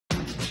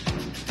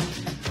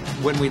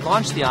When we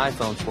launched the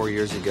iPhone 4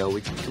 years ago,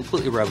 we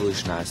completely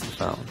revolutionized the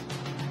phone.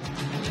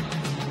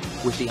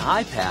 With the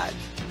iPad,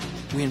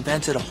 we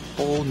invented a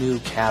whole new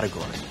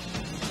category.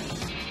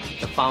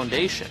 The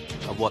foundation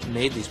of what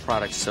made these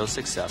products so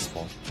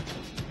successful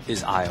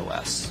is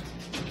iOS.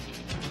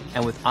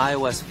 And with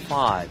iOS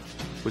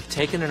 5, we've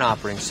taken an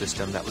operating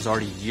system that was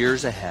already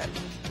years ahead,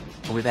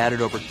 and we've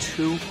added over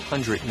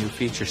 200 new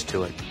features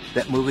to it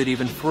that move it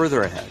even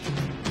further ahead.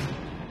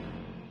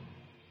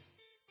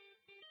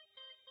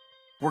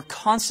 We're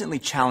constantly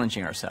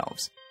challenging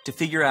ourselves to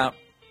figure out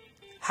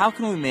how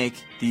can we make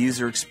the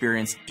user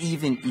experience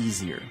even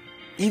easier,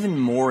 even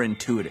more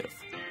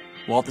intuitive,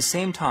 while at the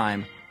same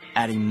time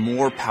adding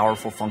more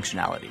powerful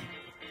functionality.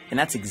 And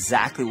that's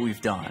exactly what we've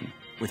done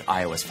with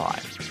iOS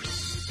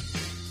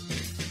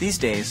 5. These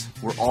days,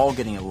 we're all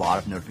getting a lot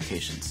of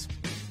notifications,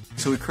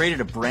 so we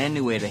created a brand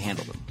new way to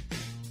handle them.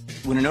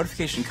 When a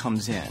notification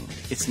comes in,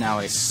 it's now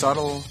a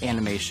subtle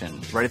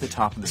animation right at the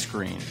top of the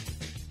screen.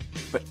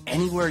 But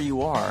anywhere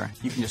you are,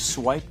 you can just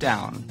swipe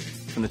down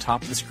from the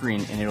top of the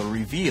screen and it'll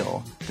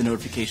reveal the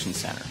notification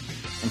center.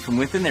 And from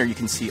within there, you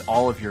can see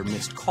all of your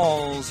missed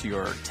calls,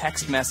 your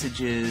text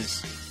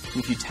messages. And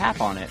if you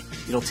tap on it,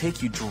 it'll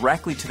take you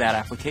directly to that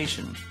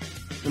application.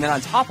 And then on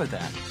top of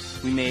that,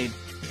 we made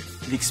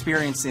the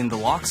experience in the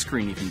lock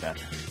screen even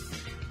better.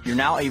 You're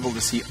now able to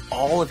see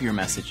all of your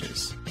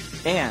messages.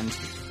 And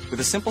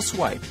with a simple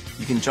swipe,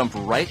 you can jump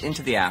right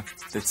into the app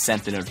that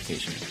sent the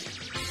notification.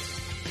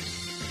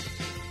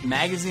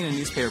 Magazine and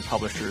newspaper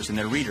publishers and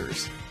their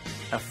readers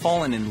have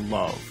fallen in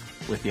love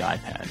with the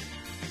iPad,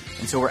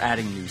 and so we're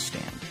adding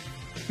Newsstand.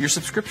 Your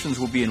subscriptions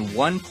will be in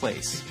one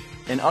place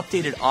and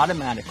updated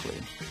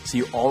automatically, so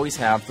you always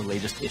have the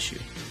latest issue.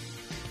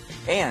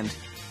 And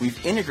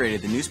we've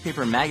integrated the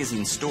newspaper and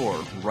magazine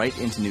store right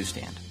into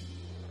Newsstand.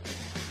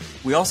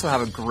 We also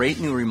have a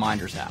great new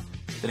reminders app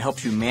that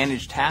helps you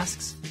manage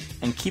tasks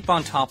and keep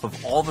on top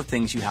of all the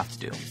things you have to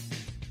do.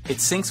 It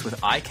syncs with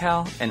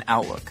iCal and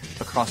Outlook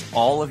across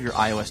all of your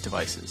iOS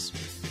devices.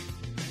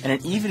 And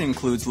it even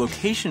includes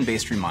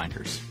location-based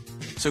reminders,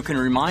 so it can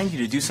remind you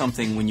to do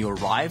something when you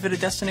arrive at a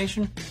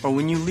destination or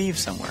when you leave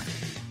somewhere.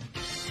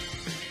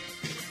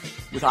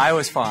 With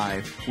iOS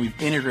 5,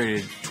 we've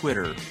integrated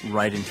Twitter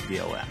right into the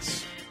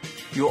OS.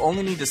 You'll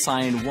only need to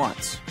sign in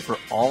once for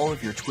all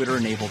of your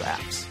Twitter-enabled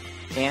apps,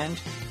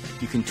 and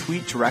you can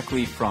tweet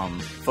directly from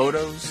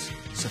Photos,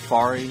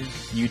 Safari,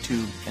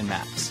 YouTube, and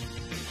Maps.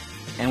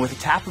 And with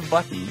a tap of a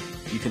button,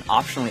 you can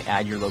optionally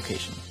add your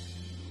location.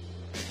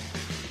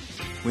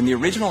 When the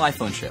original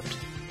iPhone shipped,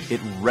 it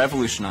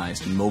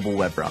revolutionized mobile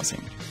web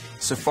browsing.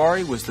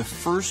 Safari was the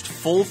first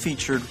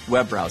full-featured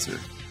web browser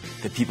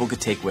that people could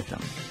take with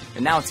them.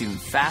 And now it's even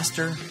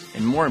faster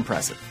and more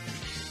impressive.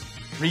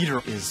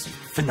 Reader is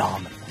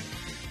phenomenal.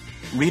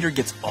 Reader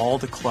gets all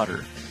the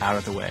clutter out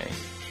of the way.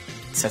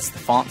 It sets the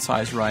font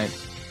size right,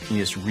 and you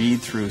just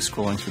read through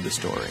scrolling through the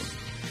story.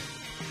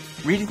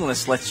 Reading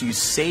List lets you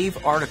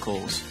save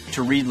articles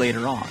to read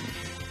later on,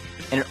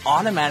 and it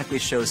automatically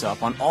shows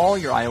up on all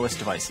your iOS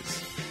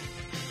devices.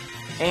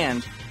 And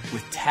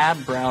with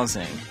tab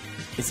browsing,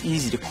 it's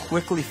easy to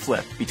quickly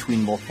flip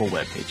between multiple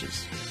web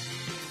pages.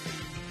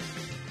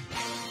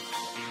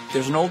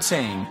 There's an old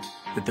saying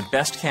that the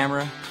best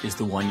camera is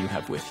the one you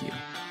have with you.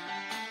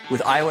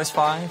 With iOS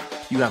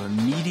 5, you have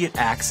immediate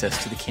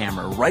access to the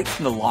camera right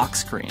from the lock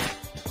screen,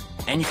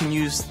 and you can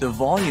use the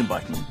volume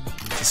button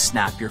to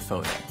snap your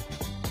photo.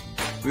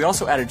 We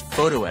also added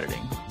photo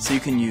editing, so you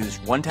can use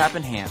one-tap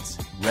enhance,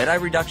 red-eye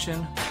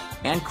reduction,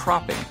 and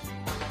cropping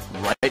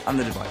right on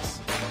the device.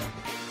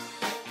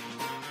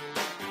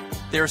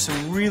 There are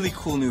some really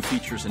cool new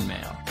features in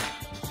Mail,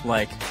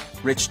 like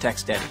rich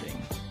text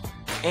editing.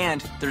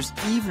 And there's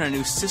even a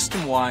new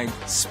system-wide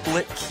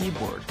split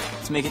keyboard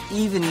to make it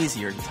even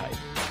easier to type.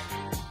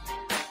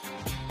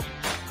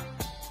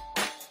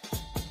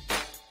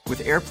 With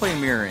AirPlay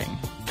mirroring,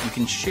 you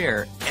can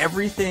share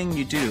everything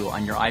you do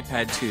on your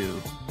iPad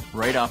 2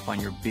 right up on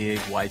your big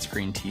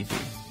widescreen TV.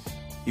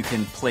 You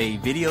can play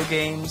video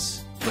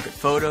games, look at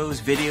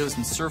photos, videos,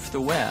 and surf the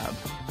web,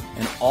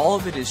 and all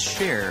of it is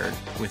shared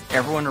with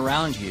everyone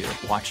around you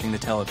watching the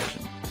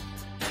television.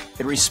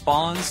 It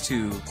responds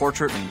to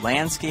portrait and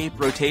landscape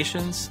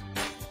rotations,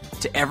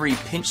 to every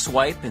pinch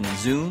swipe and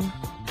zoom,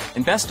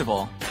 and best of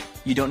all,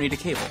 you don't need a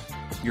cable.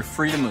 You're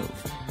free to move.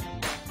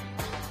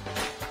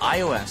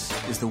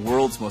 iOS is the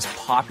world's most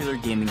popular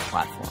gaming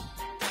platform,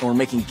 and we're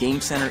making Game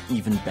Center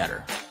even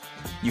better.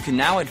 You can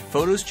now add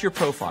photos to your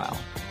profile.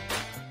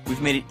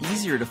 We've made it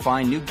easier to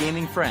find new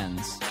gaming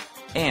friends,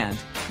 and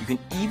you can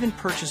even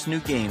purchase new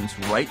games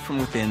right from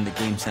within the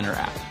Game Center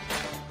app.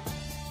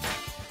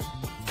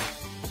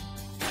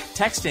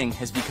 Texting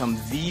has become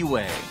the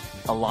way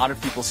a lot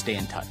of people stay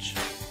in touch.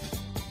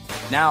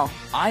 Now,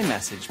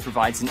 iMessage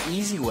provides an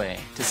easy way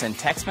to send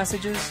text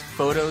messages,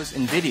 photos,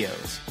 and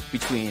videos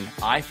between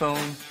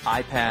iPhone,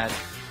 iPad,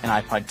 and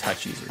iPod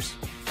Touch users.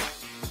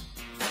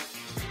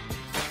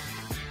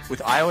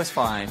 With iOS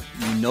 5,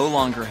 you no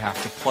longer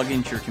have to plug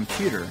into your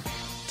computer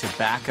to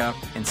back up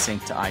and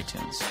sync to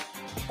iTunes.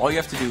 All you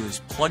have to do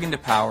is plug into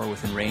power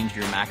within range of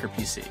your Mac or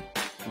PC.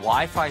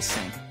 Wi-Fi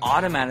Sync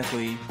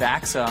automatically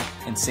backs up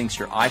and syncs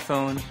your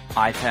iPhone,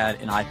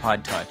 iPad, and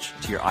iPod Touch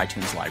to your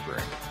iTunes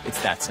library.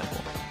 It's that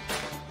simple.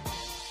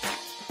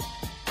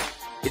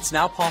 It's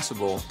now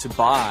possible to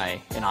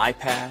buy an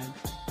iPad,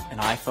 an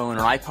iPhone,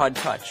 or iPod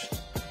Touch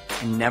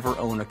and never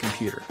own a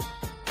computer.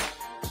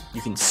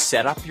 You can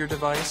set up your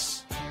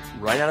device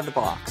right out of the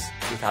box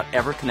without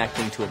ever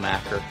connecting to a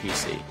Mac or a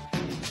PC.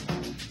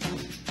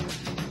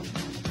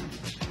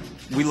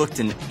 We looked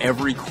in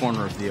every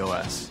corner of the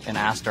OS and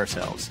asked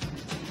ourselves,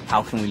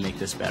 how can we make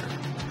this better?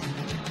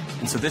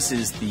 And so this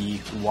is the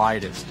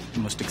widest,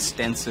 most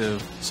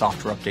extensive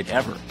software update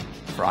ever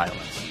for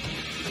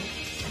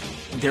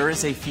iOS. There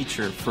is a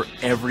feature for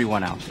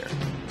everyone out there.